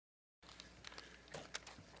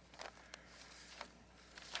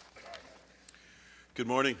Good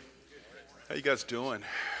morning. How you guys doing?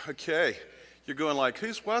 Okay. You're going like,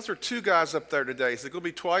 why is there two guys up there today? Is it going to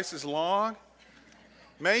be twice as long?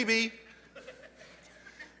 Maybe.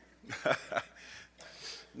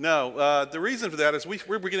 No. The reason for that is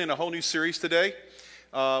we're beginning a whole new series today.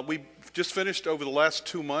 We just finished over the last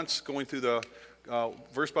 2 months going through the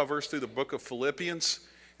verse by verse through the book of Philippians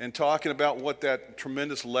and talking about what that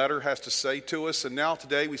tremendous letter has to say to us. And now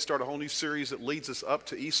today we start a whole new series that leads us up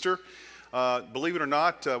to Easter. Believe it or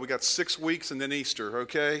not, we got 6 weeks and then Easter,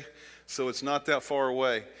 okay? So it's not that far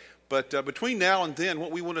away. But between now and then,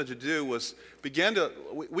 what we wanted to do was we began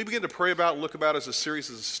to pray about and look about as a series,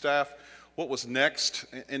 as a staff, what was next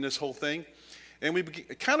in this whole thing. And we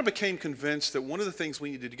kind of became convinced that one of the things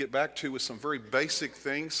we needed to get back to was some very basic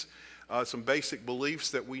things, some basic beliefs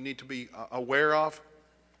that we need to be aware of.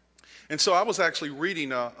 And so I was actually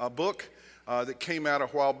reading a book that came out a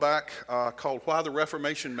while back called Why the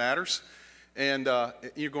Reformation Matters. And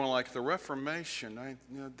you're going like, the Reformation,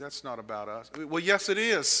 that's not about us. Well, yes, it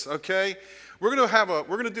is, okay? We're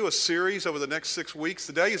going to do a series over the next 6 weeks.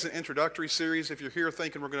 Today is an introductory series. If you're here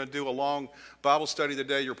thinking we're going to do a long Bible study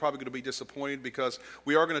today, you're probably going to be disappointed because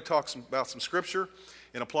we are going to talk about some Scripture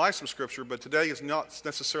and apply some Scripture, but today is not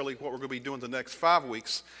necessarily what we're going to be doing the next 5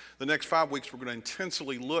 weeks. The next 5 weeks, we're going to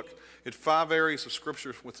intensely look at 5 areas of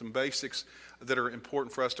Scripture with some basics that are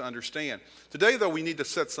important for us to understand. Today, though, we need to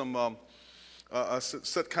set some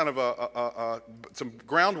some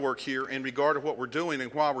groundwork here in regard to what we're doing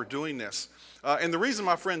and why we're doing this. And the reason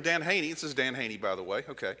my friend Dan Haney, this is Dan Haney, by the way,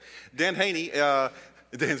 okay. Dan Haney,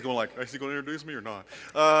 Dan's going like, is he going to introduce me or not?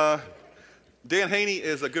 Dan Haney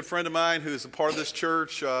is a good friend of mine who is a part of this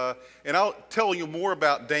church, and I'll tell you more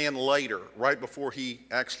about Dan later, right before he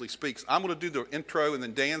actually speaks. I'm going to do the intro, and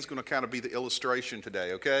then Dan's going to kind of be the illustration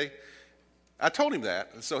today, okay? I told him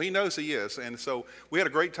that, so he knows he is. And so we had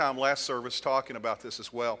a great time last service talking about this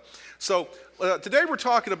as well. So today we're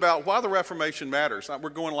talking about why the Reformation matters.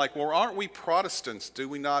 We're going like, well, aren't we Protestants? Do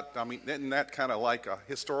we not? I mean, isn't that kind of like a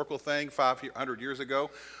historical thing 500 years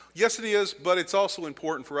ago? Yes, it is, but it's also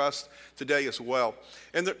important for us today as well.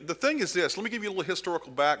 And the thing is this. Let me give you a little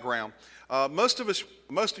historical background. Most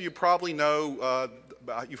of you probably know,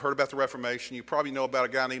 you've heard about the Reformation. You probably know about a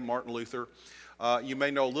guy named Martin Luther. You may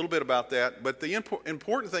know a little bit about that, but the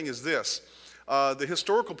important thing is this. The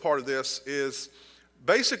historical part of this is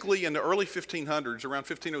basically in the early 1500s, around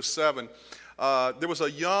 1507, there was a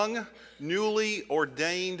young, newly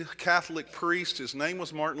ordained Catholic priest. His name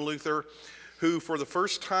was Martin Luther, who for the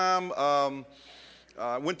first time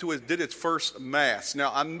did his first Mass.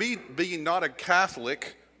 Now, I'm being not a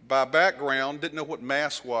Catholic by background, didn't know what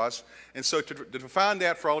Mass was. And so to define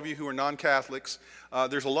that for all of you who are non-Catholics,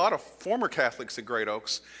 there's a lot of former Catholics at Great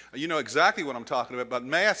Oaks. You know exactly what I'm talking about. But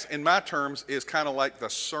Mass, in my terms, is kind of like the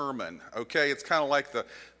sermon, okay? It's kind of like the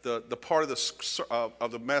part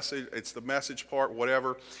of the message. It's the message part,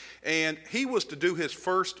 whatever. And he was to do his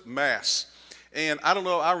first Mass. And I don't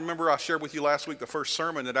know, I remember I shared with you last week the first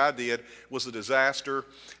sermon that I did was a disaster.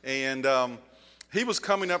 And he was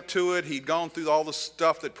coming up to it. He'd gone through all the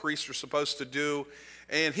stuff that priests are supposed to do.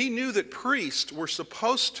 And he knew that priests were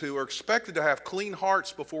supposed to or expected to have clean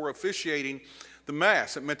hearts before officiating the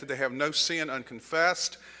Mass. It meant that they have no sin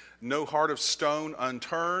unconfessed, no heart of stone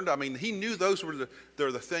unturned. I mean, he knew those were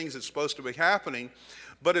the things that's supposed to be happening.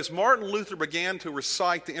 But as Martin Luther began to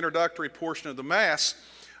recite the introductory portion of the Mass,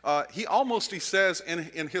 he says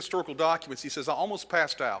in historical documents, he says, I almost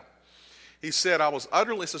passed out. He said,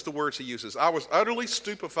 this is the words he uses, I was utterly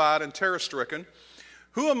stupefied and terror-stricken.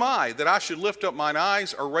 Who am I that I should lift up mine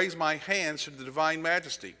eyes or raise my hands to the divine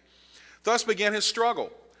majesty? Thus began his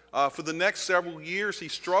struggle. For the next several years, he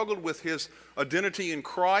struggled with his identity in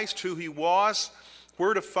Christ, who he was,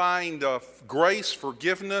 where to find grace,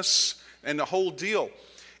 forgiveness, and the whole deal.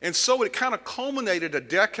 And so it kind of culminated a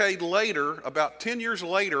decade later, about 10 years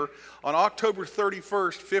later, on October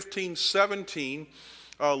 31st, 1517,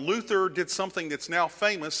 Luther did something that's now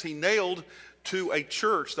famous. He nailed to a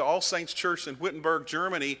church, the All Saints Church in Wittenberg,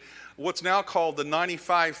 Germany, what's now called the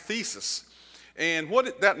 95 Thesis. And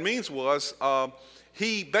what that means was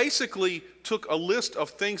he basically took a list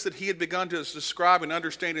of things that he had begun to describe and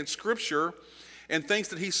understand in Scripture and things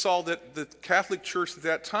that he saw that the Catholic Church at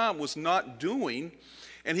that time was not doing.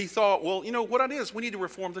 And he thought, well, you know what it is? We need to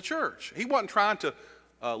reform the church. He wasn't trying to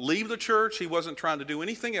leave the church. He wasn't trying to do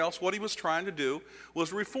anything else. What he was trying to do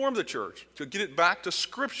was reform the church, to get it back to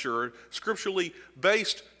Scripture, scripturally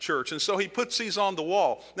based church. And so he puts these on the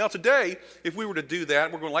wall. Now today, if we were to do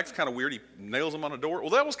that, we're going like, it's kind of weird. He nails them on a door.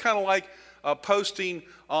 Well, that was kind of like posting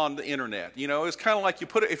on the internet. You know, it's kind of like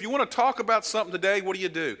if you want to talk about something today, what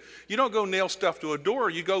do? You don't go nail stuff to a door.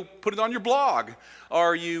 You go put it on your blog,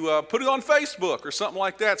 or you put it on Facebook or something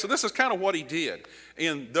like that. So this is kind of what he did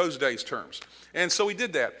in those days' terms. And so he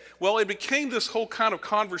did that. Well, it became this whole kind of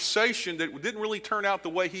conversation that didn't really turn out the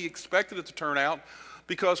way he expected it to turn out,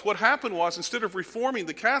 because what happened was, instead of reforming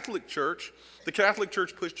the Catholic Church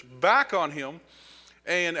pushed back on him.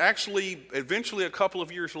 And actually, eventually, a couple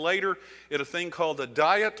of years later, at a thing called the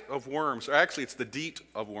Diet of Worms, or actually it's the Diet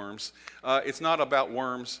of Worms. It's not about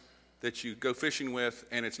worms that you go fishing with,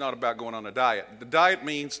 and it's not about going on a diet. The diet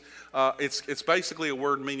means, it's basically a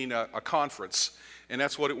word meaning a conference, and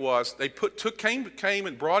that's what it was. They came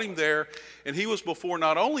and brought him there, and he was before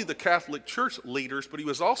not only the Catholic Church leaders, but he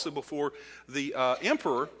was also before the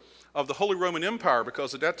emperor of the Holy Roman Empire,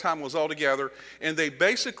 because at that time it was all together, and they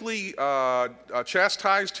basically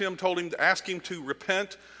chastised him, asked him to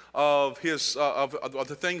repent of of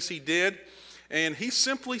the things he did, and he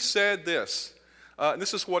simply said this. And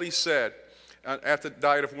this is what he said at the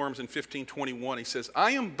Diet of Worms in 1521. He says,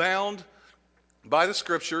 "I am bound by the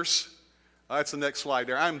Scriptures." That's the next slide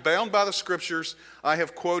there. "I am bound by the Scriptures I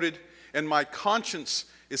have quoted, and my conscience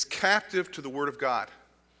is captive to the Word of God."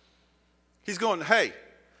 He's going, hey,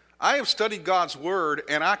 I have studied God's Word,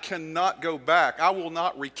 and I cannot go back. I will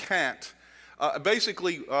not recant.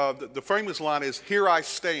 Basically, the famous line is, "Here I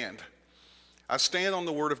stand. I stand on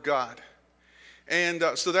the Word of God." And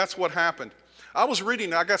so that's what happened. I was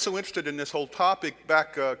reading, I got so interested in this whole topic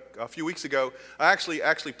back a few weeks ago, I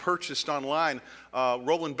actually purchased online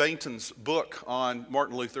Roland Bainton's book on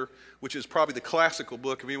Martin Luther, which is probably the classical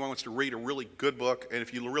book if anyone wants to read a really good book, and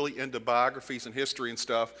if you're really into biographies and history and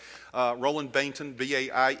stuff. Roland Bainton,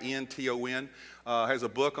 Bainton, has a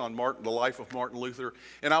book on the life of Martin Luther.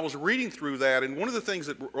 And I was reading through that, and one of the things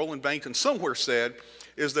that Roland Bainton somewhere said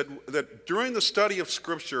is that during the study of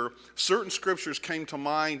Scripture, certain Scriptures came to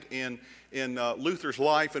mind in Luther's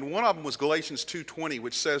life, and one of them was Galatians 2:20,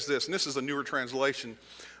 which says this, and this is a newer translation,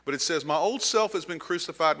 but it says, "My old self has been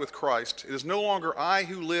crucified with Christ. It is no longer I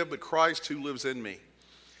who live, but Christ who lives in me."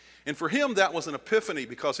 And for him, that was an epiphany,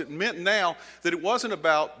 because it meant now that it wasn't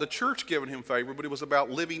about the church giving him favor, but it was about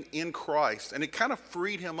living in Christ. And it kind of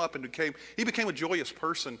freed him up, and he became a joyous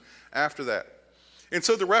person after that. And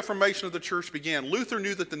so the Reformation of the church began. Luther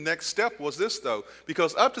knew that the next step was this, though,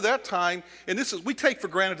 because up to that time, and we take for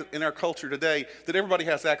granted in our culture today that everybody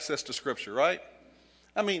has access to Scripture, right?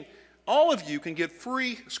 I mean, all of you can get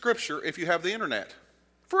free Scripture if you have the internet.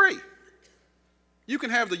 Free. You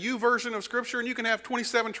can have the YouVersion of Scripture, and you can have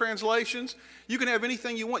 27 translations. You can have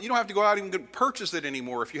anything you want. You don't have to go out and purchase it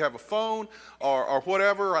anymore. If you have a phone or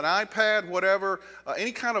whatever, an iPad, whatever,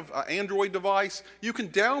 any kind of Android device, you can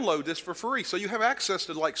download this for free. So you have access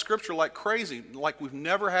to Scripture like crazy, like we've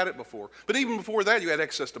never had it before. But even before that, you had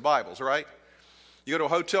access to Bibles, right? You go to a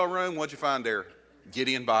hotel room, what'd you find there?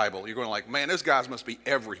 Gideon Bible. You're going like, man, those guys must be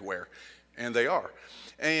everywhere. And they are.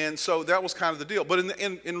 And so that was kind of the deal. But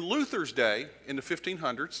in Luther's day, in the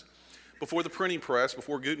 1500s, before the printing press,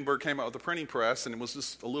 before Gutenberg came out with the printing press, and it was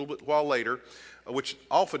just a little bit while later, which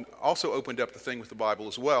often also opened up the thing with the Bible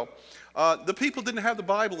as well, the people didn't have the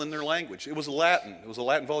Bible in their language. It was Latin. It was a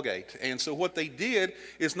Latin Vulgate. And so what they did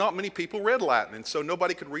is not many people read Latin, and so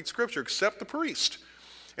nobody could read Scripture except the priest.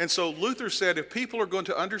 And so Luther said if people are going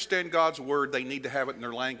to understand God's Word, they need to have it in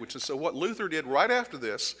their language. And so what Luther did right after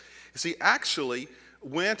this is he actually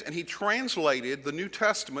went and he translated the New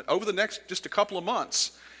Testament over the next just a couple of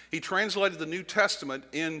months. He translated the New Testament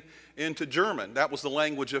into German. That was the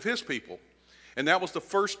language of his people. And that was the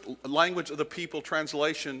first language of the people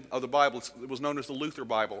translation of the Bible. It was known as the Luther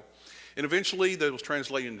Bible. And eventually that was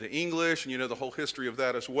translated into English, and you know the whole history of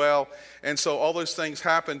that as well. And so all those things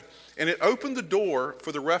happened. And it opened the door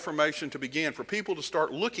for the Reformation to begin, for people to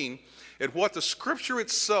start looking at what the Scripture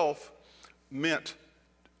itself meant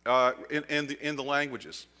in the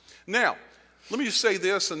languages. Now, let me just say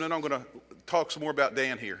this, and then I'm going to talk some more about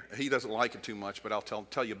Dan here. He doesn't like it too much, but I'll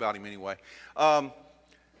tell you about him anyway.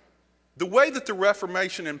 The way that the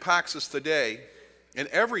Reformation impacts us today and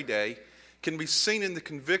every day can be seen in the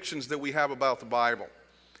convictions that we have about the Bible.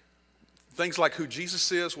 Things like who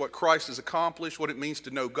Jesus is, what Christ has accomplished, what it means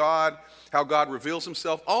to know God, how God reveals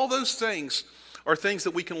himself. All those things are things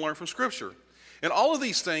that we can learn from Scripture. And all of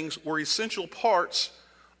these things were essential parts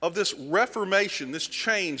of this Reformation, this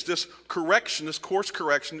change, this correction, this course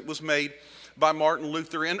correction that was made by Martin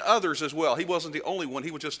Luther and others as well. He wasn't the only one.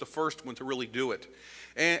 He was just the first one to really do it.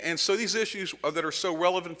 And so these issues that are so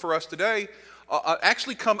relevant for us today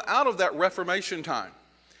actually come out of that Reformation time.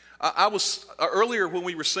 I was earlier when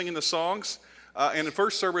we were singing the songs, And in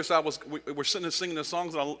first service, we're sitting and singing the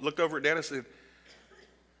songs, and I looked over at Dan and said,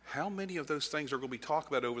 how many of those things are going to be talked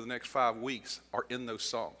about over the next 5 weeks are in those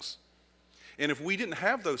songs? And if we didn't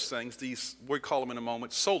have those things, these, we call them in a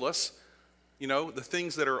moment, solas, the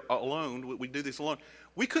things that are alone, we do these alone,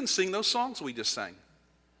 we couldn't sing those songs we just sang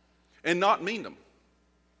and not mean them.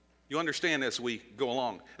 You understand as we go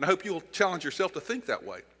along. And I hope you'll challenge yourself to think that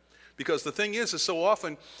way. Because the thing is so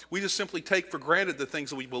often we just simply take for granted the things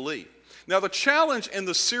that we believe. Now, the challenge in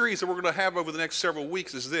the series that we're going to have over the next several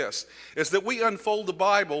weeks is this, is that we unfold the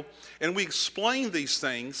Bible and we explain these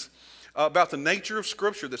things about the nature of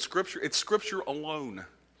Scripture, that it's Scripture alone,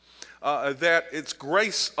 that it's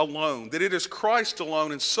grace alone, that it is Christ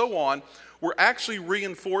alone, and so on. We're actually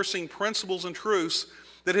reinforcing principles and truths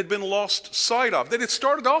that had been lost sight of, that had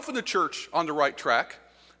started off in the church on the right track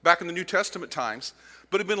back in the New Testament times,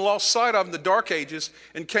 but had been lost sight of in the dark ages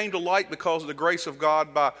and came to light because of the grace of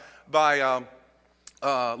God by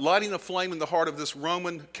lighting a flame in the heart of this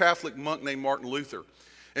Roman Catholic monk named Martin Luther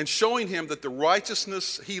and showing him that the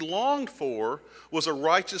righteousness he longed for was a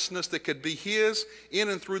righteousness that could be his in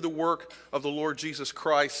and through the work of the Lord Jesus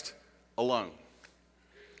Christ alone.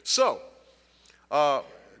 So,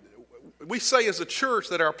 we say as a church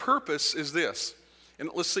that our purpose is this, and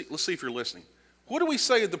let's see if you're listening. What do we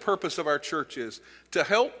say the purpose of our church is? To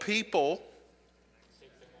help people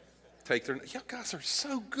take their, you guys are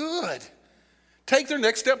so good. Take their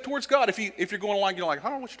next step towards God. If you're going along, you're like, I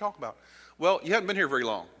don't know what you're talking about. Well, you haven't been here very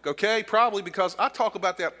long, okay? Probably because I talk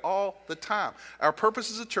about that all the time. Our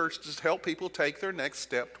purpose as a church is to help people take their next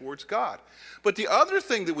step towards God. But the other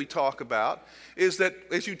thing that we talk about is that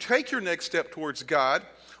as you take your next step towards God,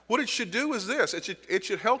 what it should do is this. It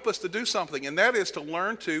should help us to do something, and that is to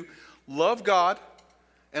learn to love God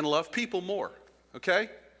and love people more, okay?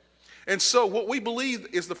 And so what we believe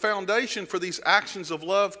is the foundation for these actions of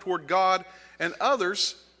love toward God and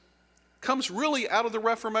others comes really out of the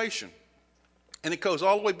Reformation. And it goes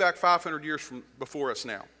all the way back 500 years from before us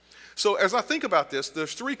now. So as I think about this,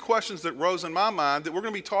 there's 3 questions that rose in my mind that we're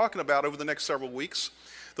going to be talking about over the next several weeks.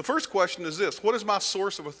 The first question is this: what is my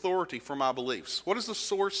source of authority for my beliefs? What is the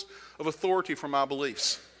source of authority for my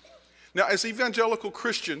beliefs? Now, as evangelical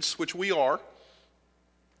Christians, which we are,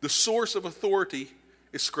 the source of authority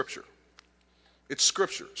is Scripture. It's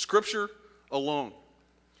Scripture. Scripture alone.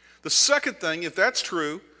 The second thing, if that's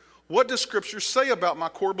true, what does Scripture say about my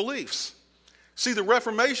core beliefs? See, the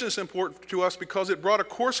Reformation is important to us because it brought a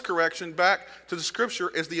course correction back to the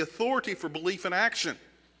Scripture as the authority for belief and action.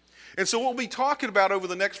 And so what we'll be talking about over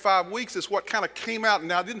the next 5 weeks is what kind of came out.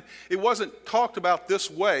 Now, it wasn't talked about this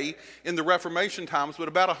way in the Reformation times, but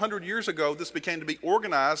about 100 years ago, this began to be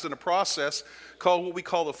organized in a process called what we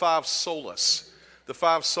call the 5 solas. The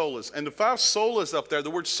 5 solas. And the 5 solas up there, the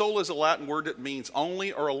word sola is a Latin word that means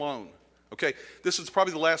only or alone. Okay, this is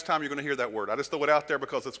probably the last time you're going to hear that word. I just throw it out there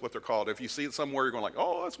because that's what they're called. If you see it somewhere, you're going like,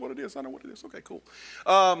 oh, that's what it is. I know what it is. Okay, cool.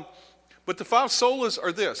 But the 5 solas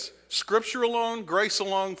are this: Scripture alone, grace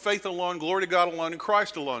alone, faith alone, glory to God alone, and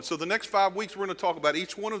Christ alone. So the next 5 weeks, we're going to talk about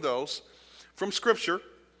each one of those from Scripture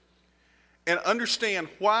and understand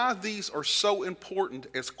why these are so important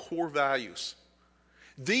as core values.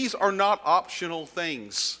 These are not optional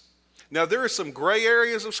things. Now, there are some gray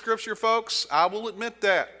areas of Scripture, folks. I will admit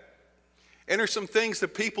that. And there's some things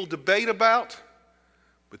that people debate about,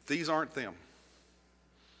 but these aren't them.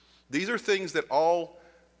 These are things that all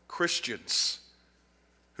Christians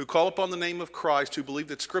who call upon the name of Christ, who believe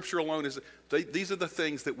that Scripture alone is, these are the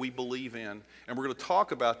things that we believe in. And we're going to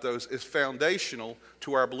talk about those as foundational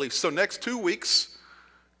to our beliefs. So next 2 weeks,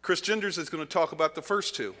 Chris Genders is going to talk about the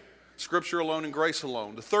first 2. Scripture alone and grace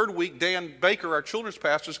alone. The third week, Dan Baker, our children's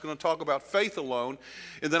pastor, is going to talk about faith alone.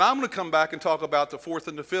 And then I'm going to come back and talk about the 4th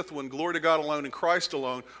and the 5th one, glory to God alone and Christ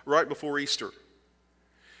alone, right before Easter.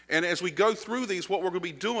 And as we go through these, what we're going to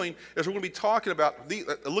be doing is we're going to be talking about,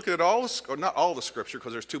 looking at all, or not all the Scripture,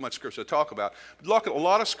 because there's too much Scripture to talk about, but look at a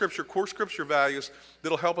lot of Scripture, core Scripture values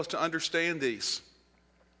that'll help us to understand these.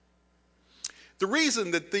 The reason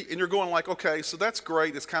that and you're going like, okay, so that's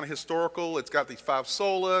great. It's kind of historical. It's got these 5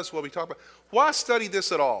 solas, what we talk about. Why study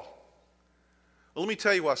this at all? Well, let me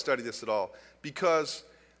tell you why I study this at all. Because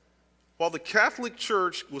while the Catholic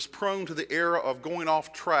Church was prone to the era of going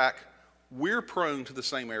off track, we're prone to the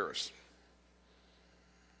same errors.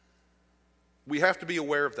 We have to be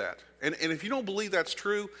aware of that. And if you don't believe that's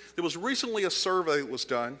true, there was recently a survey that was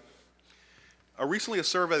done.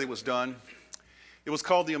 It was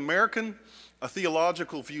called the American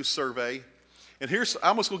Theological View Survey. And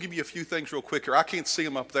I'm just going to give you a few things real quick here. I can't see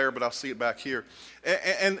them up there, but I'll see it back here.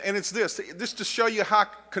 And it's this to show you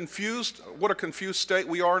what a confused state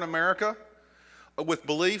we are in America with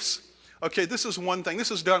beliefs. Okay, this is one thing.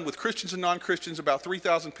 This is done with Christians and non-Christians. About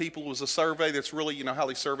 3,000 people. It was a survey. That's really, how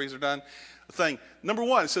these surveys are done. The thing. Number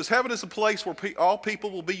one, it says heaven is a place where all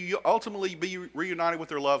people will ultimately be reunited with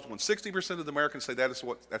their loved ones. 60% of the Americans say that's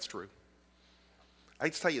true. I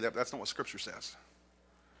hate to tell you that, but that's not what Scripture says.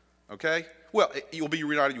 Okay? Well, you'll be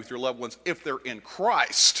reunited with your loved ones if they're in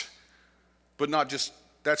Christ, but not just,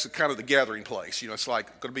 that's kind of the gathering place. It's like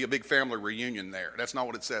going to be a big family reunion there. That's not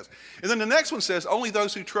what it says. And then the next one says, only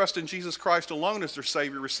those who trust in Jesus Christ alone as their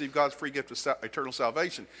Savior receive God's free gift of eternal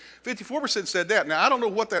salvation. 54% said that. Now, I don't know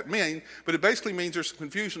what that means, but it basically means there's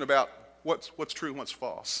confusion about what's true and what's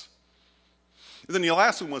false. And then the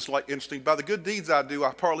last one was interesting. By the good deeds I do,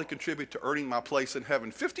 I partly contribute to earning my place in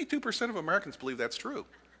heaven. 52% of Americans believe that's true.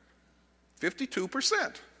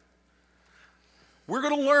 52%. We're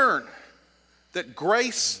going to learn that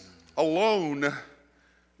grace alone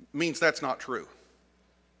means that's not true.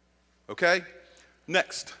 Okay?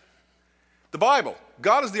 Next. The Bible.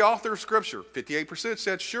 God is the author of Scripture. 58%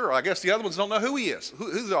 said sure. I guess the other ones don't know who he is.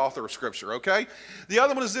 Who's the author of Scripture, okay? The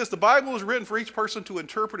other one is this. The Bible is written for each person to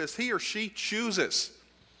interpret as he or she chooses.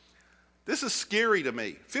 This is scary to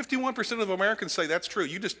me. 51% of Americans say that's true.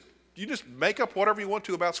 You just make up whatever you want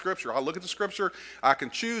to about Scripture. I look at the Scripture. I can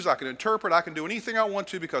choose. I can interpret. I can do anything I want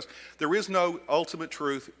to because there is no ultimate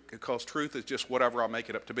truth because truth is just whatever I make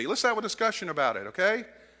it up to be. Let's have a discussion about it, okay?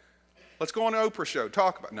 Let's go on an Oprah show.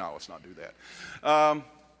 Talk about. No, let's not do that.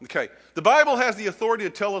 Okay. The Bible has the authority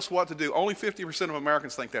to tell us what to do. Only 50% of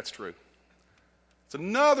Americans think that's true. It's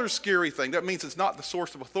another scary thing. That means it's not the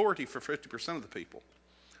source of authority for 50% of the people.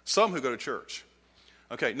 Some who go to church.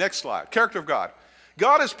 Okay, next slide. Character of God.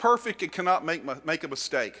 God is perfect and cannot make a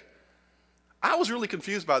mistake. I was really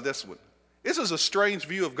confused by this one. This is a strange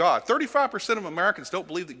view of God. 35% of Americans don't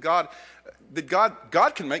believe that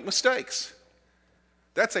God can make mistakes.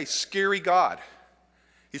 That's a scary God.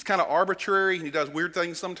 He's kind of arbitrary. He does weird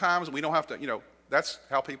things sometimes. We don't have to, that's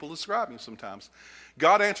how people describe him sometimes.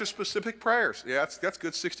 God answers specific prayers. Yeah, that's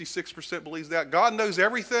good. 66% believes that. God knows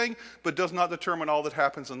everything, but does not determine all that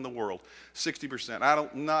happens in the world.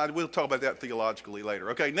 60%. We'll talk about that theologically later.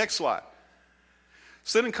 Okay, next slide.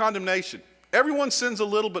 Sin and condemnation. Everyone sins a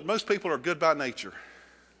little, but most people are good by nature.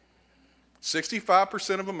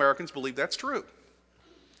 65% of Americans believe that's true.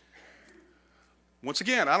 Once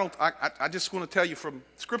again, I just want to tell you from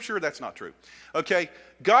Scripture that's not true. Okay,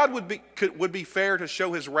 God would be fair to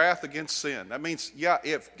show his wrath against sin. That means,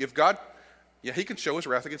 if God, he can show his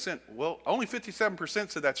wrath against sin. Well, only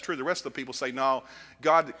 57% said that's true. The rest of the people say, no,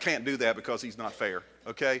 God can't do that because he's not fair.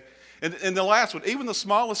 Okay, and the last one, even the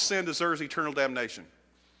smallest sin deserves eternal damnation.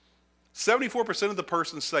 74% of the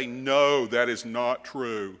persons say, no, that is not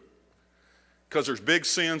true. Because there's big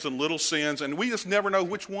sins and little sins, and we just never know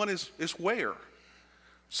which one is where.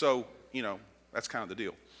 So, that's kind of the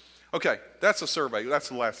deal. Okay, that's a survey. That's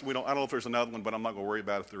the last. I don't know if there's another one, but I'm not going to worry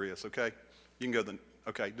about it if there is, okay? You can go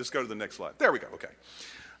just go to the next slide. There we go, okay.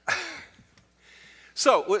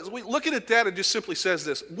 So, looking at that, it just simply says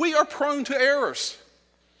this. We are prone to errors.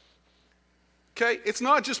 Okay, it's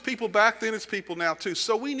not just people back then, it's people now too.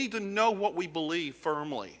 So we need to know what we believe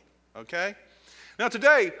firmly, okay? Now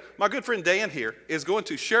today, my good friend Dan here is going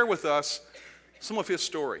to share with us some of his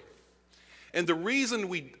story. And the reason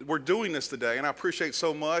we're doing this today, and I appreciate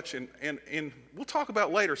so much, and we'll talk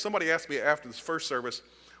about later. Somebody asked me after this first service,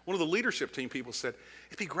 one of the leadership team people said,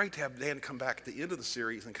 it'd be great to have Dan come back at the end of the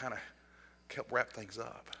series and kind of help wrap things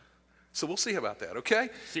up. So we'll see about that, okay?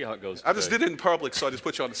 See how it goes. I just did it in public, so I just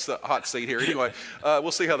put you on the hot seat here. Anyway,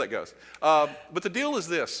 we'll see how that goes. But the deal is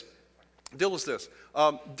this.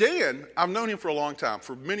 Dan, I've known him for a long time,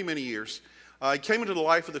 for many, many years. He came into the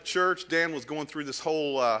life of the church. Dan was going through this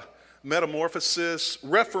whole metamorphosis,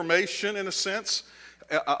 reformation in a sense,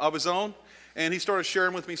 of his own. And he started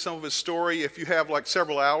sharing with me some of his story. If you have like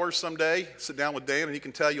several hours someday, sit down with Dan and he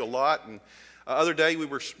can tell you a lot. And other day we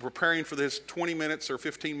were preparing for this 20 minutes or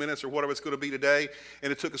 15 minutes or whatever it's going to be today,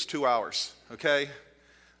 and it took us 2 hours, okay?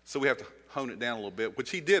 So we have to hone it down a little bit, which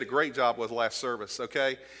he did a great job with last service,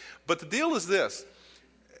 okay? But the deal is this.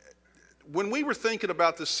 When we were thinking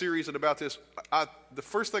about this series and about this, the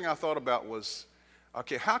first thing I thought about was,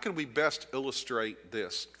 okay, how can we best illustrate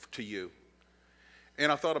this to you? And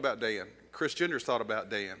I thought about Dan. Chris Genders thought about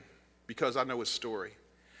Dan because I know his story.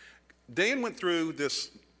 Dan went through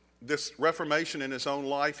this Reformation in his own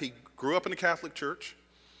life. He grew up in the Catholic Church.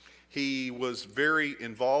 He was very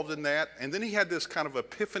involved in that. And then he had this kind of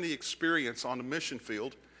epiphany experience on the mission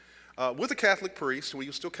field with a Catholic priest, and he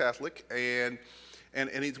was still Catholic. And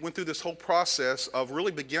he went through this whole process of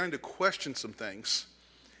really beginning to question some things.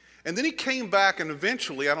 And then he came back, and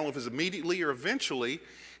eventually, I don't know if it was immediately or eventually,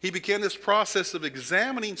 he began this process of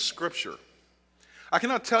examining Scripture. I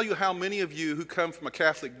cannot tell you how many of you who come from a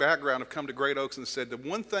Catholic background have come to Great Oaks and said, the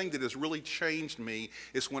one thing that has really changed me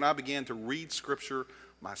is when I began to read Scripture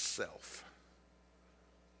myself.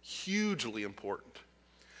 Hugely important.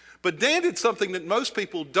 But Dan did something that most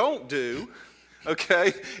people don't do,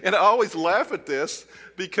 okay? And I always laugh at this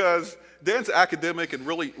because Dan's academic and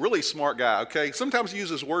really, really smart guy, okay? Sometimes he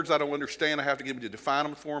uses words I don't understand. I have to get him to define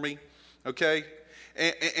them for me, okay?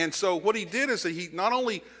 And so what he did is that he not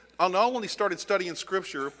only started studying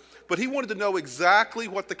Scripture, but he wanted to know exactly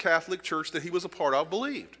what the Catholic Church that he was a part of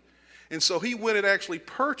believed. And so he went and actually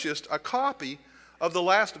purchased a copy of the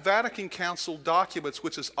last Vatican Council documents,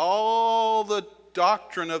 which is all the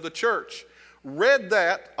doctrine of the church. Read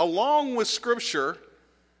that along with Scripture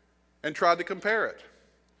and tried to compare it.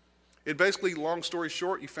 It basically, long story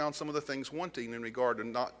short, you found some of the things wanting in regard to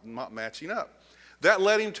not matching up. That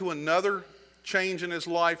led him to another change in his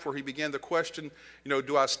life where he began to question,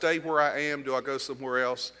 do I stay where I am? Do I go somewhere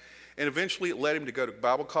else? And eventually it led him to go to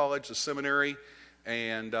Bible college, the seminary,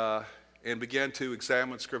 and began to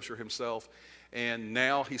examine Scripture himself. And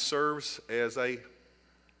now he serves as a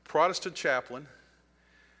Protestant chaplain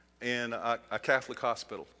in a Catholic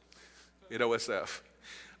hospital at OSF,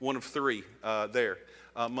 one of three there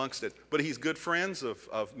amongst it. But he's good friends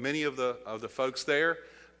of many of the folks there,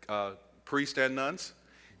 priests and nuns,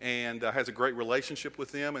 and has a great relationship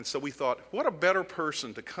with them. And so we thought, what a better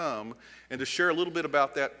person to come and to share a little bit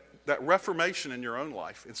about that Reformation in your own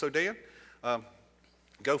life. And so Dan,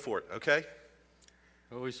 go for it, okay?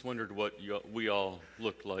 I always wondered what we all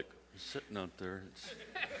looked like sitting out there.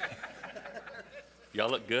 Y'all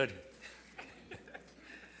look good.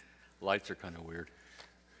 Lights are kind of weird.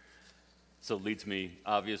 So it leads me,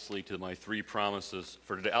 obviously, to my 3 promises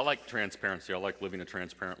for today. I like transparency. I like living a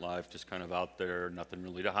transparent life, just kind of out there, nothing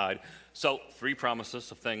really to hide. So 3 promises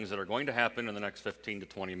of things that are going to happen in the next 15 to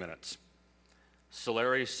 20 minutes.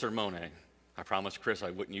 Solere sermone. I promised Chris I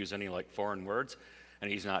wouldn't use any foreign words, and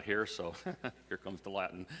he's not here, so here comes the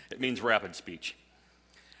Latin. It means rapid speech.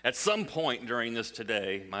 At some point during this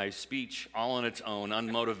today, my speech, all on its own,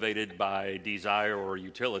 unmotivated by desire or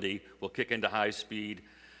utility, will kick into high speed.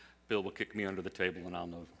 Bill will kick me under the table, and I'll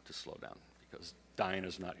know to slow down because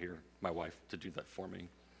Diana's not here, my wife, to do that for me.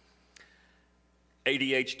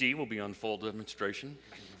 ADHD will be on full demonstration,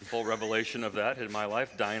 full revelation of that in my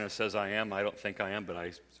life. Diana says I am. I don't think I am, but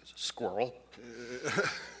I squirrel.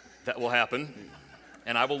 That will happen.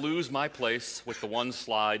 And I will lose my place with the one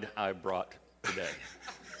slide I brought today.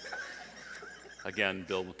 Again,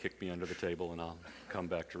 Bill will kick me under the table, and I'll come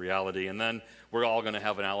back to reality. And then we're all going to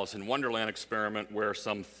have an Alice in Wonderland experiment where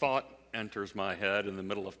some thought enters my head in the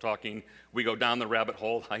middle of talking. We go down the rabbit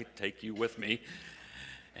hole. I take you with me.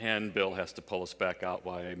 And Bill has to pull us back out.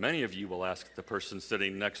 Why many of you will ask the person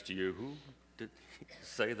sitting next to you, who did he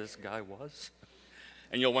say this guy was?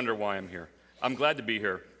 And you'll wonder why I'm here. I'm glad to be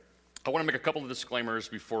here. I want to make a couple of disclaimers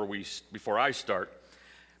before I start.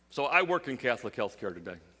 So I work in Catholic healthcare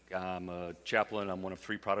today. I'm a chaplain. I'm one of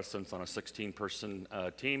 3 Protestants on a 16-person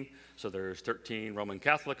team. So there's 13 Roman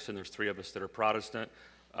Catholics, and there's 3 of us that are Protestant.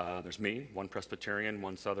 There's me, 1 Presbyterian,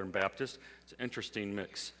 1 Southern Baptist. It's an interesting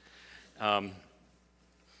mix.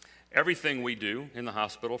 Everything we do in the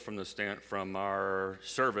hospital from our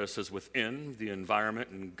service is within the environment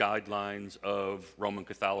and guidelines of Roman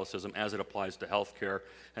Catholicism as it applies to healthcare.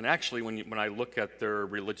 And actually, when I look at their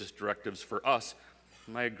religious directives for us,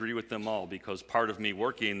 I agree with them all, because part of me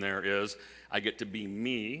working there is I get to be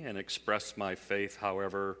me and express my faith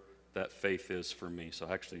however that faith is for me. So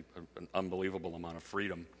actually an unbelievable amount of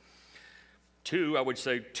freedom. 2, I would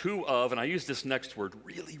say 2 of, and I use this next word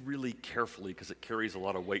really, really carefully because it carries a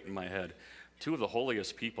lot of weight in my head. 2 of the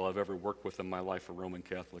holiest people I've ever worked with in my life are Roman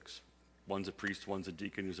Catholics. One's a priest, one's a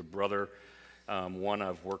deacon, who's a brother. One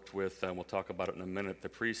I've worked with, and we'll talk about it in a minute. The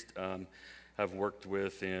priest I've worked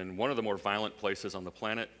with in one of the more violent places on the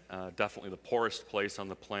planet, definitely the poorest place on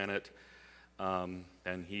the planet,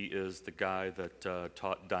 and he is the guy that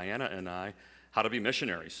taught Diana and I how to be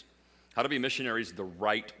missionaries. How to be missionaries the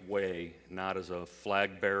right way, not as a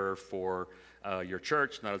flag bearer for your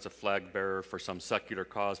church, not as a flag bearer for some secular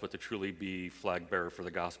cause, but to truly be flag bearer for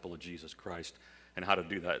the gospel of Jesus Christ, and how to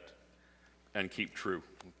do that and keep true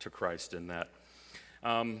to Christ in that.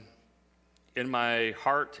 In my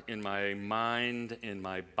heart, in my mind, in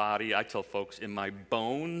my body, I tell folks, in my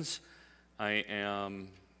bones, I am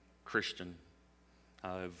Christian.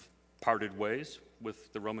 I've parted ways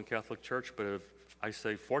with the Roman Catholic Church, but I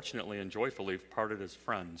say fortunately and joyfully parted as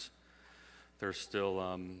friends. There's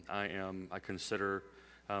still, I consider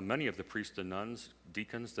many of the priests and nuns,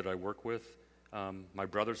 deacons that I work with, my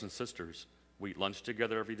brothers and sisters. We eat lunch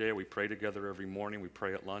together every day. We pray together every morning. We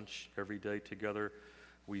pray at lunch every day together.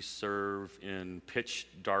 We serve in pitch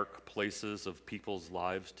dark places of people's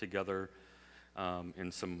lives together,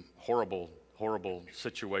 in some horrible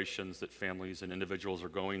situations that families and individuals are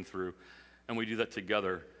going through. And we do that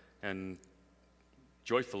together. And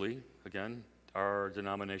joyfully, again, our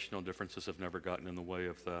denominational differences have never gotten in the way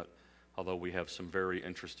of that, although we have some very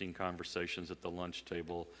interesting conversations at the lunch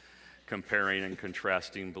table, comparing and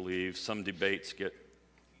contrasting beliefs. Some debates get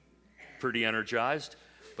pretty energized,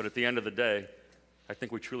 but at the end of the day, I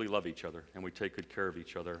think we truly love each other and we take good care of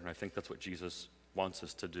each other, and I think that's what Jesus wants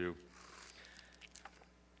us to do.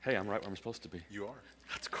 Hey, I'm right where I'm supposed to be. You are.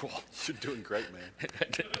 That's cool. You're doing great, man.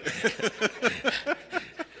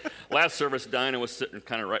 Last service, Dinah was sitting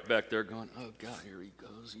kind of right back there going, oh, God, here he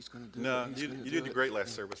goes. He's going to do it. No, you did great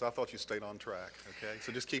last service. I thought you stayed on track, okay?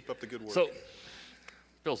 So just keep up the good work. So,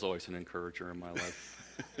 Bill's always an encourager in my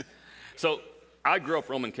life. So, I grew up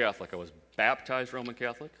Roman Catholic. I was baptized Roman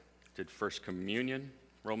Catholic, did First Communion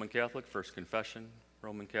Roman Catholic, First Confession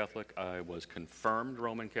Roman Catholic. I was confirmed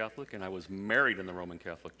Roman Catholic, and I was married in the Roman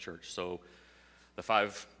Catholic Church. So, the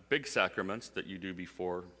 5 big sacraments that you do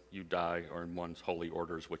before you die are in one's holy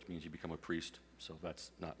orders, which means you become a priest. So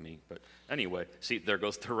that's not me. But anyway, see, there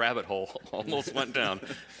goes the rabbit hole. Almost went down.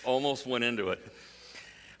 Almost went into it.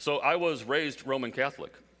 So I was raised Roman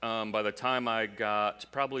Catholic. By the time I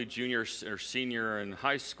got probably junior or senior in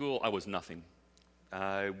high school, I was nothing.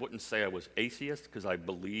 I wouldn't say I was atheist because I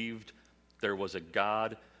believed there was a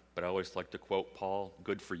God, but I always like to quote Paul,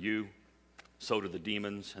 good for you. So do the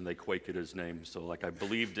demons, and they quake at his name. So like I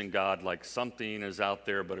believed in God, like something is out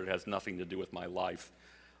there, but it has nothing to do with my life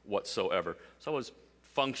whatsoever. So I was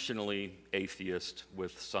functionally atheist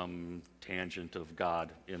with some tangent of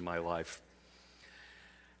God in my life.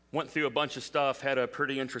 Went through a bunch of stuff, had a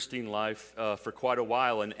pretty interesting life for quite a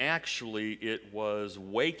while, and actually it was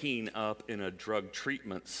waking up in a drug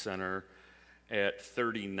treatment center at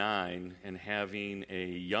 39 and having a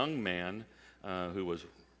young man who was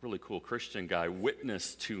really cool Christian guy,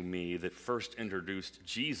 witnessed to me that first introduced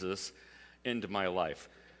Jesus into my life.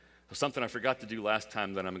 So something I forgot to do last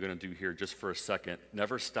time that I'm going to do here just for a second.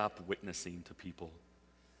 Never stop witnessing to people.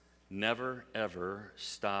 Never, ever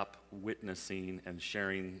stop witnessing and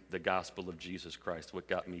sharing the gospel of Jesus Christ. What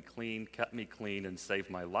got me clean, kept me clean, and saved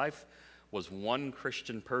my life was one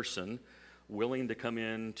Christian person willing to come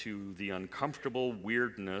into the uncomfortable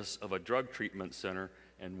weirdness of a drug treatment center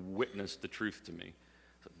and witness the truth to me.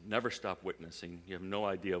 Never stop witnessing. You have no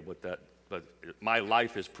idea what that, but my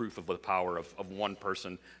life is proof of the power of one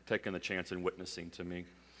person taking the chance and witnessing to me.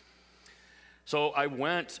 So I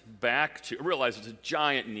went back to, I realized there's a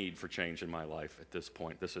giant need for change in my life at this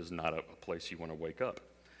point. This is not a place you want to wake up.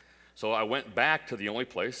 So I went back to the only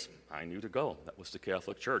place I knew to go. That was the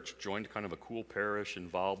Catholic Church. Joined kind of a cool parish,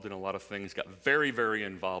 involved in a lot of things, got very, very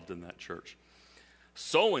involved in that church.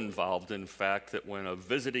 So involved, in fact, that when a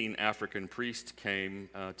visiting African priest came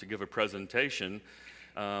to give a presentation,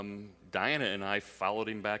 Diana and I followed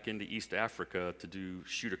him back into East Africa to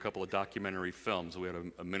shoot a couple of documentary films. We had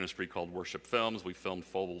a ministry called Worship Films. We filmed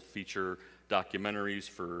full feature documentaries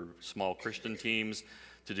for small Christian teams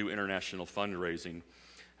to do international fundraising.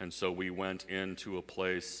 And so we went into a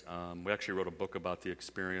place, we actually wrote a book about the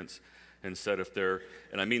experience, and said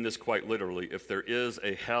and I mean this quite literally, if there is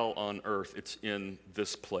a hell on earth, it's in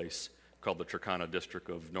this place called the Turkana district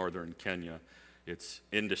of northern Kenya. It's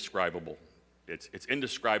indescribable. It's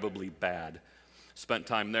indescribably bad. Spent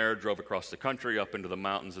time there, drove across the country, up into the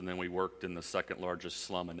mountains, and then we worked in the second largest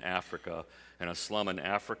slum in Africa. And a slum in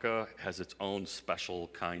Africa has its own special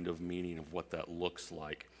kind of meaning of what that looks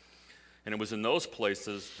like. And it was in those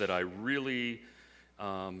places that I really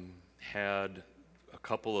had a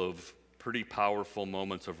couple of pretty powerful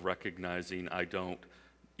moments of recognizing I don't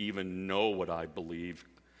even know what I believe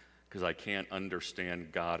because I can't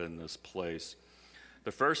understand God in this place.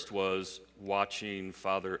 The first was watching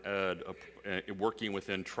Father Ed working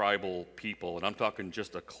within tribal people, and I'm talking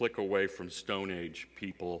just a click away from Stone Age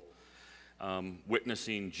people,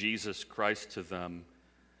 witnessing Jesus Christ to them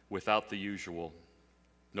without the usual.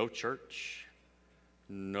 No church,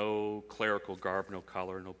 no clerical garb, no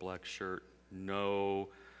collar, no black shirt, no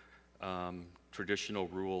traditional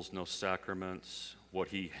rules, no sacraments. What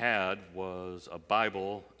he had was a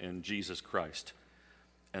Bible and Jesus Christ.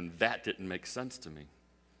 And that didn't make sense to me,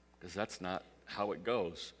 because that's not how it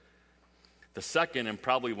goes. The second, and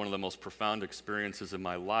probably one of the most profound experiences in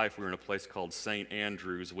my life, we were in a place called St.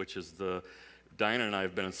 Andrews, which is Diana and I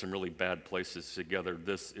have been in some really bad places together.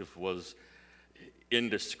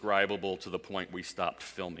 indescribable to the point we stopped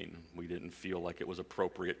filming. We didn't feel like it was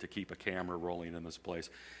appropriate to keep a camera rolling in this place.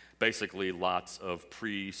 Basically, lots of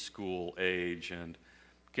preschool age and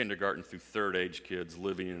kindergarten through third age kids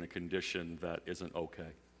living in a condition that isn't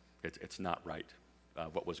okay. It's not right.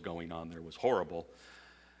 What was going on there was horrible.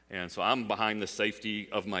 And so I'm behind the safety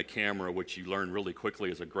of my camera, which you learn really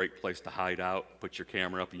quickly is a great place to hide out. Put your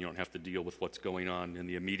camera up and you don't have to deal with what's going on in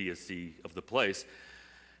the immediacy of the place.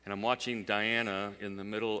 And I'm watching Diana in the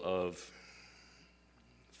middle of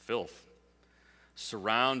filth,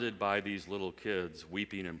 surrounded by these little kids,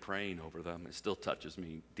 weeping and praying over them. It still touches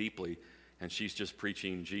me deeply. And she's just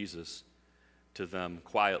preaching Jesus to them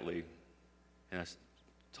quietly. And I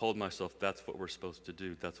told myself, that's what we're supposed to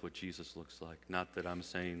do. That's what Jesus looks like. Not that I'm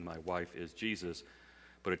saying my wife is Jesus,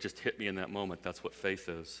 but it just hit me in that moment. That's what faith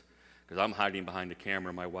is. Because I'm hiding behind the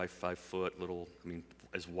camera, my wife, 5 foot, little,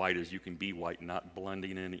 as white as you can be white, not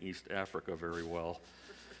blending in East Africa very well,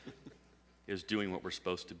 is doing what we're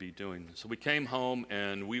supposed to be doing. So we came home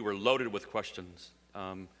and we were loaded with questions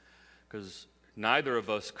because neither of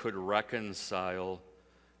us could reconcile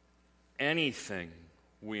anything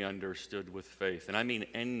we understood with faith. And I mean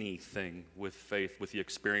anything with faith, with the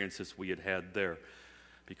experiences we had had there.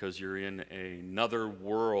 Because you're in another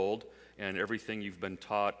world and everything you've been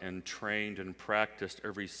taught and trained and practiced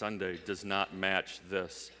every Sunday does not match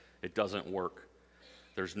this. It doesn't work.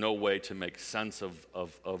 There's no way to make sense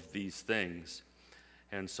of these things.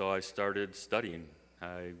 And so I started studying.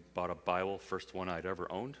 I bought a Bible, first one I'd ever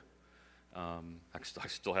owned. I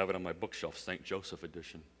still have it on my bookshelf, St. Joseph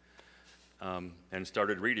edition. And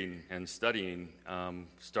started reading and studying,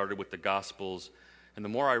 started with the Gospels. And the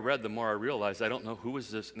more I read, the more I realized I don't know who is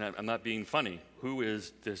this, and I'm not being funny, who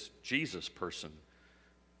is this Jesus person?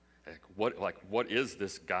 What is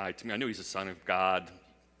this guy to me? I knew he's the Son of God,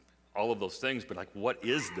 all of those things, but what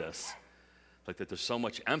is this? That there's so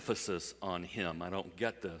much emphasis on him. I don't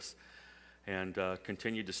get this. And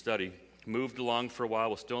continued to study. Moved along for a while,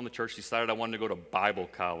 was still in the church, decided I wanted to go to Bible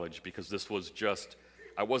college because this was just,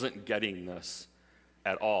 I wasn't getting this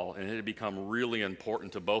at all. And it had become really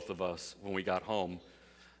important to both of us when we got home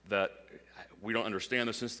that we don't understand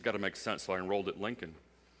this, and it's got to make sense. So I enrolled at Lincoln.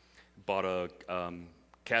 Bought a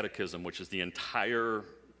catechism, which is the entire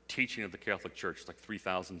teaching of the Catholic Church. It's like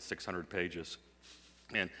 3,600 pages.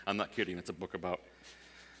 And I'm not kidding, it's a book about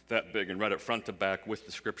that big, and read it front to back with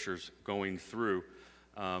the scriptures going through.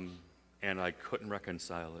 And I couldn't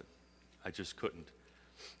reconcile it. I just couldn't.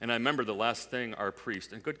 And I remember the last thing our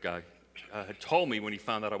priest, and good guy, had told me when he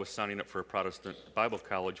found out I was signing up for a Protestant Bible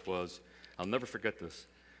college was, I'll never forget this,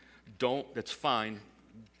 that's fine,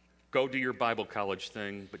 go do your Bible college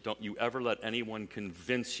thing, but don't you ever let anyone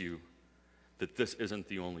convince you that this isn't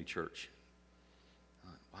the only church. I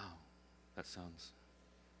thought, wow, that sounds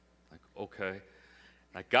like okay.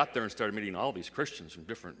 I got there and started meeting all these Christians from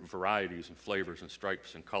different varieties and flavors and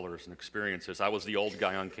stripes and colors and experiences. I was the old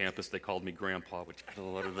guy on campus. They called me Grandpa, which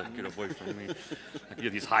let them get away from me. You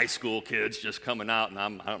have these high school kids just coming out, and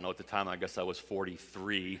I don't know, at the time, I guess I was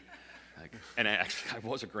 43. And I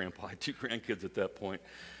was a grandpa. I had 2 grandkids at that point.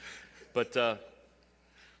 But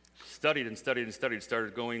studied and studied and studied,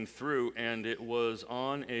 started going through, and it was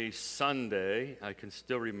on a Sunday. I can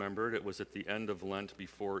still remember it. It was at the end of Lent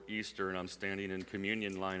before Easter, and I'm standing in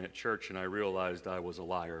communion line at church, and I realized I was a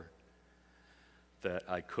liar, that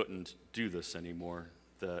I couldn't do this anymore,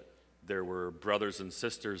 that there were brothers and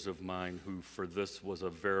sisters of mine who, for this was a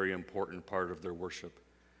very important part of their worship,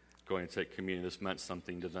 going to take communion. This meant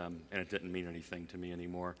something to them, and it didn't mean anything to me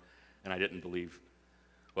anymore, and I didn't believe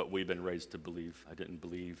what we've been raised to believe. I didn't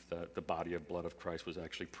believe that the body of blood of Christ was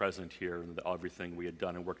actually present here and that everything we had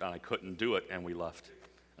done and worked on, I couldn't do it, and we left.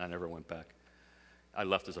 I never went back. I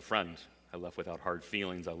left as a friend. I left without hard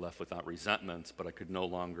feelings. I left without resentments, but I could no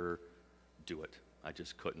longer do it. I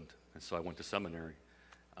just couldn't. And so I went to seminary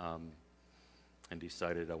and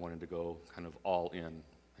decided I wanted to go kind of all in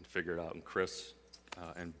and figure it out. And Chris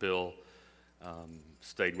and Bill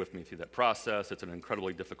stayed with me through that process. It's an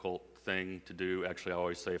incredibly difficult thing to do. Actually, I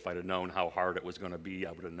always say if I'd have known how hard it was going to be,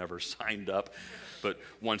 I would have never signed up. But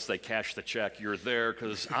once they cash the check, you're there,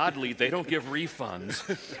 because oddly, they don't give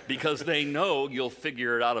refunds because they know you'll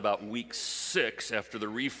figure it out about week 6 after the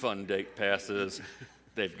refund date passes.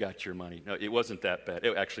 They've got your money. No, it wasn't that bad.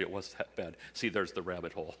 It was that bad. See, there's the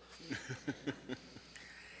rabbit hole.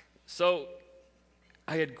 So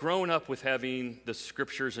I had grown up with having the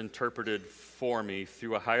scriptures interpreted for me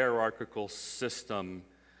through a hierarchical system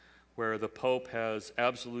where the Pope has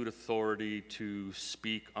absolute authority to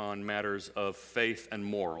speak on matters of faith and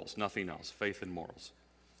morals, nothing else, faith and morals.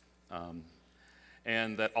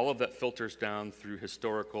 And that all of that filters down through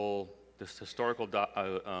historical this historical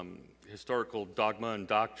dogma and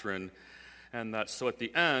doctrine, and that so at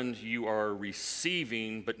the end you are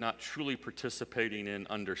receiving but not truly participating in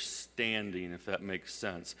understanding, if that makes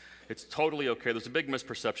sense. It's totally okay. There's a big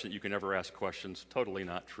misperception that you can never ask questions. Totally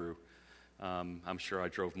not true. I'm sure I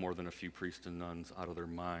drove more than a few priests and nuns out of their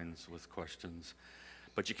minds with questions.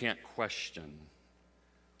 But you can't question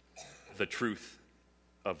the truth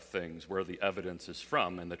of things, where the evidence is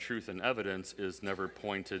from. And the truth and evidence is never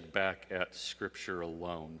pointed back at Scripture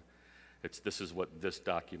alone. This is what this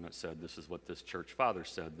document said. This is what this church father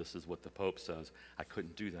said. This is what the Pope says. I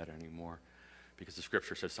couldn't do that anymore because the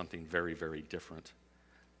Scripture says something very, very different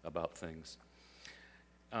about things.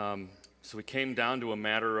 So we came down to a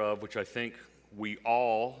matter of, which I think we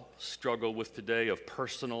all struggle with today, of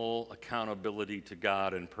personal accountability to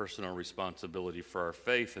God and personal responsibility for our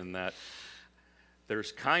faith, and that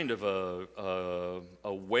there's kind of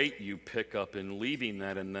a weight you pick up in leaving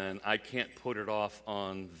that, and then I can't put it off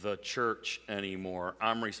on the church anymore.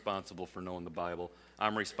 I'm responsible for knowing the Bible.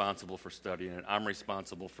 I'm responsible for studying it. I'm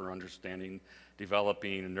responsible for understanding,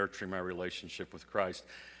 developing, and nurturing my relationship with Christ.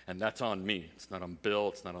 And that's on me. It's not on Bill.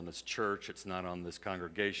 It's not on this church. It's not on this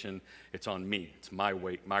congregation. It's on me. It's my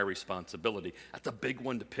weight, my responsibility. That's a big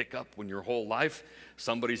one to pick up when your whole life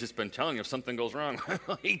somebody's just been telling you if something goes wrong.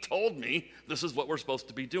 He told me this is what we're supposed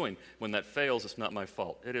to be doing. When that fails, it's not my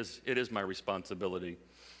fault. It is my responsibility.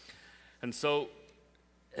 And so,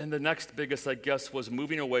 and the next biggest, I guess, was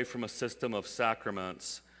moving away from a system of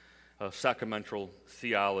sacraments, of sacramental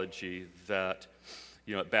theology that,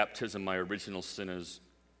 at baptism, my original sin is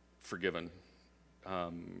forgiven.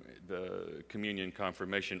 The communion,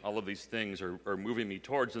 confirmation, all of these things are moving me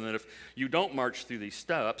towards. And then if you don't march through these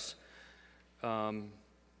steps,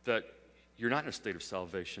 that you're not in a state of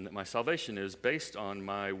salvation, that my salvation is based on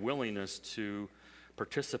my willingness to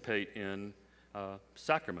participate in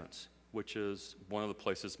sacraments, which is one of the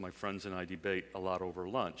places my friends and I debate a lot over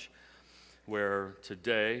lunch, where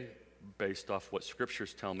today, based off what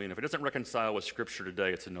scriptures tell me, and if it doesn't reconcile with scripture today,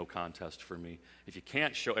 it's a no contest for me. If you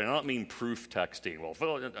can't show, and I don't mean proof texting,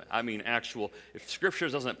 I mean actual, if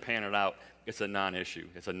scriptures doesn't pan it out, it's a non-issue,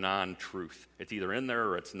 it's a non-truth. It's either in there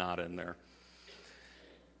or it's not in there.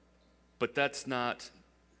 But that's not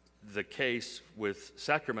the case with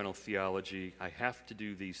sacramental theology. I have to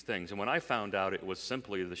do these things. And when I found out, it was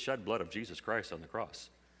simply the shed blood of Jesus Christ on the cross.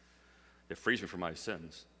 It frees me from my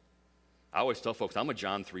sins. I always tell folks, I'm a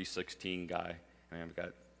John 3:16 guy. I've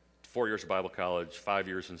got 4 years of Bible college, 5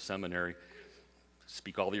 years in seminary,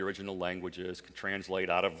 speak all the original languages, can translate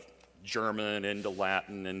out of German into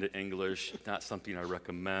Latin, into English. Not something I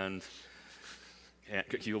recommend. And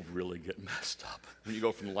you'll really get messed up. When you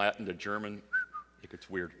go from Latin to German, it gets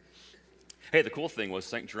weird. Hey, the cool thing was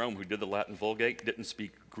St. Jerome, who did the Latin Vulgate, didn't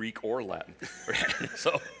speak Greek or Latin.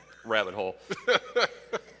 So, rabbit hole.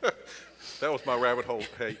 That was my rabbit hole.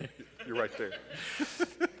 Hey, you're right there.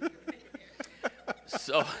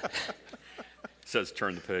 So, it says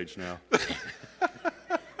turn the page now.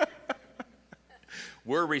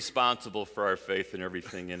 We're responsible for our faith and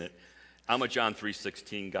everything in it. I'm a John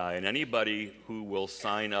 3:16 guy, and anybody who will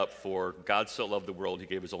sign up for God so loved the world, he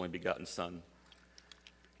gave his only begotten Son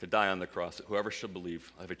to die on the cross, that whoever shall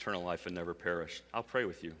believe have eternal life and never perish. I'll pray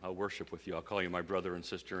with you. I'll worship with you. I'll call you my brother and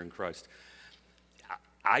sister in Christ.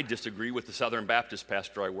 I disagree with the Southern Baptist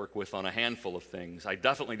pastor I work with on a handful of things. I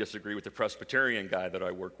definitely disagree with the Presbyterian guy that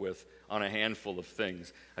I work with on a handful of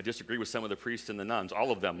things. I disagree with some of the priests and the nuns,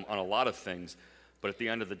 all of them on a lot of things. But at the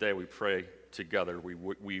end of the day, we pray together.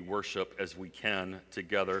 We worship as we can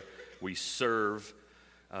together. We serve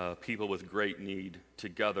people with great need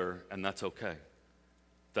together, and that's okay.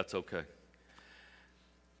 That's okay.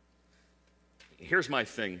 Here's my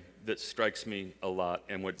thing that strikes me a lot,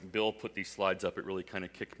 and when Bill put these slides up, it really kind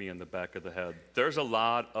of kicked me in the back of the head. There's a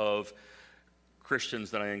lot of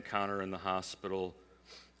Christians that I encounter in the hospital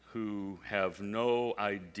who have no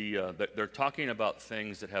idea, that they're talking about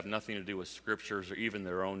things that have nothing to do with scriptures or even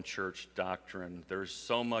their own church doctrine. There's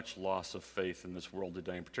so much loss of faith in this world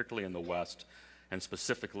today, and particularly in the West, and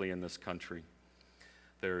specifically in this country.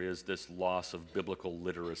 There is this loss of biblical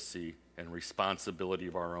literacy and responsibility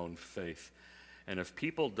of our own faith. And if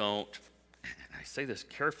people don't, and I say this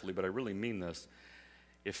carefully, but I really mean this,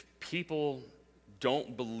 if people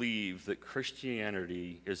don't believe that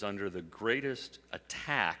Christianity is under the greatest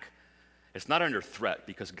attack, it's not under threat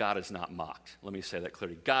because God is not mocked. Let me say that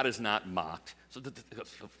clearly. God is not mocked. So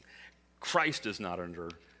Christ is not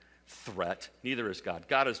under threat, neither is God.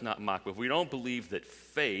 God is not mocked. But if we don't believe that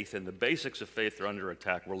faith and the basics of faith are under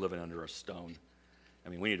attack, we're living under a stone. I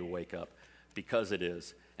mean, we need to wake up. because it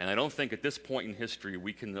is. And I don't think at this point in history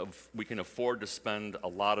we can afford to spend a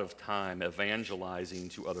lot of time evangelizing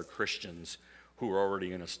to other Christians who are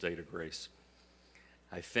already in a state of grace.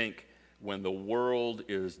 I think when the world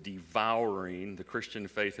is devouring the Christian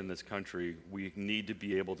faith in this country, we need to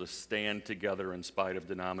be able to stand together in spite of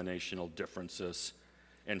denominational differences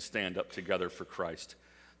and stand up together for Christ.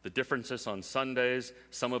 The differences on Sundays,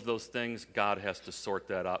 some of those things, God has to sort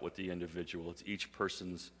that out with the individual. It's each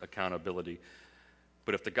person's accountability.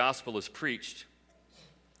 But if the gospel is preached,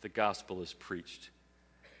 the gospel is preached.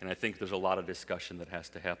 And I think there's a lot of discussion that has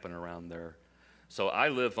to happen around there. So I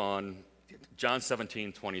live on John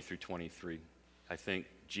 17, 20 through 23. I think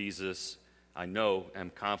Jesus,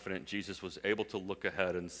 I'm confident Jesus was able to look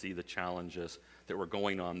ahead and see the challenges that were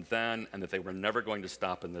going on then and that they were never going to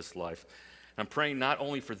stop in this life. I'm praying not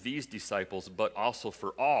only for these disciples, but also for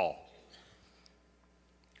all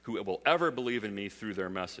who will ever believe in me through their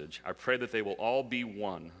message. I pray that they will all be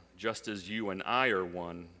one, just as you and I are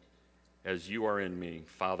one, as you are in me,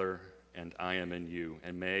 Father, and I am in you.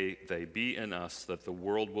 And may they be in us, that the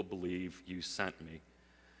world will believe you sent me.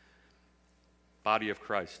 Body of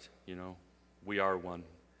Christ, we are one.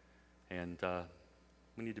 And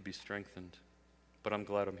we need to be strengthened. But I'm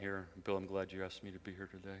glad I'm here. Bill, I'm glad you asked me to be here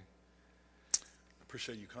today.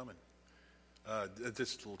 Appreciate you coming.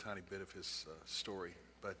 This is a little tiny bit of his story,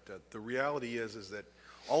 but the reality is that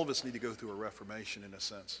all of us need to go through a reformation, in a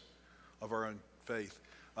sense, of our own faith.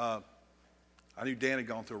 I knew Dan had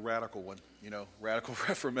gone through a radical one, radical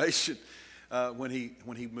reformation when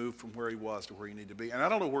he moved from where he was to where he needed to be. And I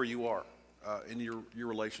don't know where you are in your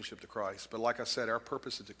relationship to Christ, but like I said, our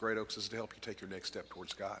purpose at Great Oaks is to help you take your next step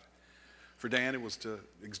towards God. For Dan, it was to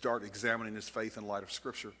start examining his faith in light of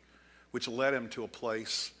Scripture, which led him to a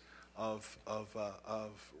place of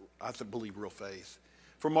I believe, real faith.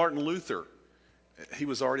 For Martin Luther, he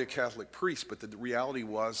was already a Catholic priest, but the reality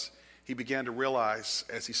was he began to realize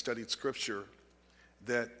as he studied Scripture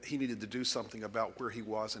that he needed to do something about where he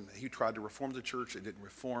was, and he tried to reform the church. It didn't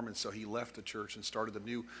reform, and so he left the church and started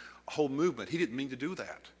a whole movement. He didn't mean to do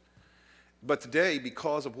that. But today,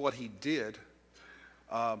 because of what he did,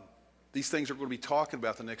 these things we're going to be talking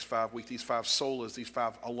about the next 5 weeks, these 5 solas, these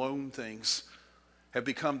 5 alone things, have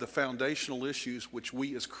become the foundational issues which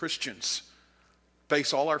we as Christians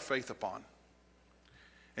base all our faith upon.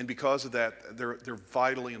 And because of that, they're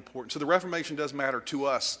vitally important. So the Reformation does matter to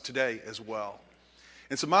us today as well.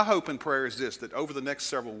 And so my hope and prayer is this, that over the next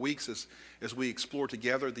several weeks as we explore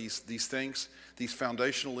together these things, these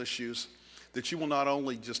foundational issues, that you will not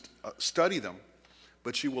only just study them,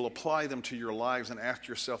 but you will apply them to your lives and ask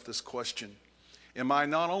yourself this question. Do I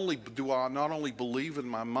not only believe in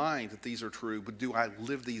my mind that these are true, but do I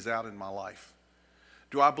live these out in my life?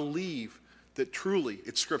 Do I believe that truly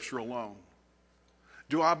it's Scripture alone?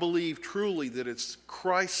 Do I believe truly that it's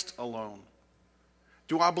Christ alone?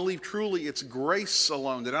 Do I believe truly it's grace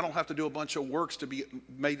alone, that I don't have to do a bunch of works to be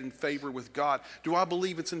made in favor with God? Do I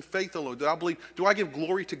believe it's in faith alone? Do I give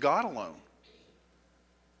glory to God alone?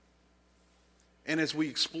 And as we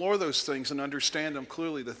explore those things and understand them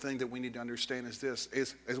clearly, the thing that we need to understand is this,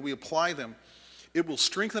 as we apply them, it will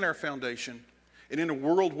strengthen our foundation. And in a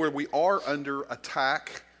world where we are under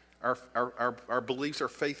attack, our beliefs, our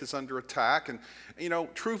faith is under attack. And,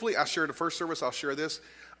 truthfully, I shared the first service, I'll share this.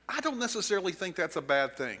 I don't necessarily think that's a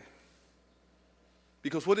bad thing.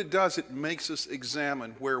 Because what it does, it makes us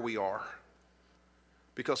examine where we are.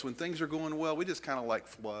 Because when things are going well, we just kind of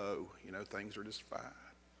flow. Things are just fine.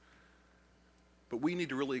 But we need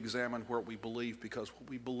to really examine what we believe, because what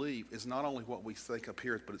we believe is not only what we think up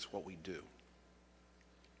here, but it's what we do.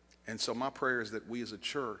 And so my prayer is that we as a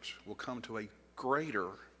church will come to a greater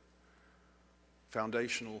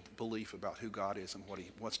foundational belief about who God is and what he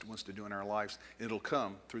wants to do in our lives. And it'll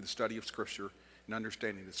come through the study of Scripture and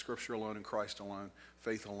understanding that Scripture alone and Christ alone,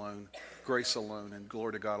 faith alone, grace alone, and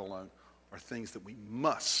glory to God alone are things that we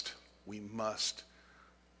must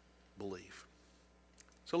believe.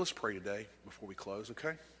 So let's pray today before we close,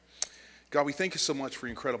 okay? God, we thank you so much for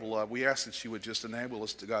your incredible love. We ask that you would just enable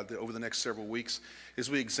us, to God, that over the next several weeks, as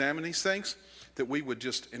we examine these things, that we would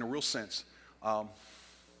just, in a real sense, not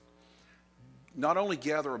only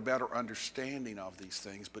gather a better understanding of these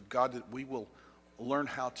things, but God, that we will learn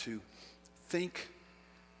how to think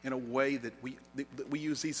in a way that we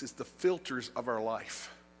use these as the filters of our life.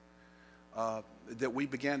 That we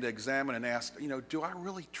began to examine and ask, do I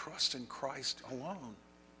really trust in Christ alone?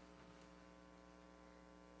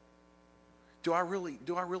 Do I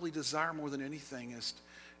really desire more than anything is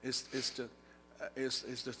to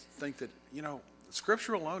think that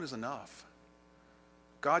Scripture alone is enough.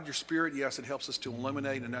 God, your Spirit, yes, it helps us to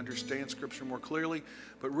illuminate and understand Scripture more clearly,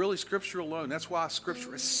 but really Scripture alone. That's why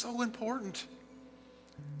Scripture is so important.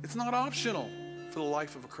 It's not optional for the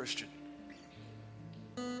life of a Christian.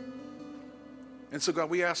 And so, God,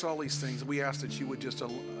 we ask all these things. We ask that you would just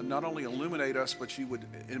not only illuminate us, but you would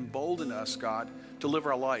embolden us, God, to live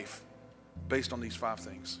our life based on these 5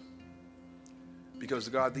 things. Because,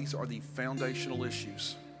 God, these are the foundational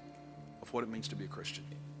issues of what it means to be a Christian.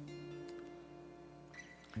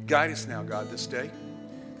 Guide us now, God, this day,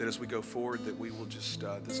 that as we go forward, that we will just,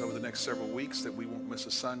 this over the next several weeks, that we won't miss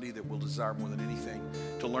a Sunday, that we'll desire more than anything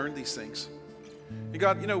to learn these things. And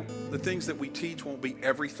God, you know, the things that we teach won't be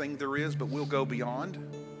everything there is, but we'll go beyond,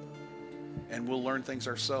 and we'll learn things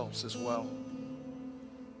ourselves as well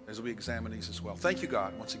as we examine these as well. Thank you,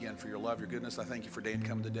 God, once again for your love, your goodness. I thank you for Dan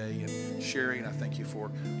coming today and sharing. I thank you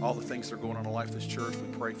for all the things that are going on in the life of this church.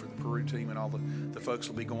 We pray for the Peru team and all the folks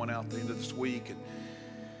will be going out at the end of this week. And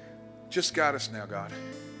just guide us now, God.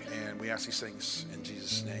 And we ask these things in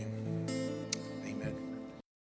Jesus' name.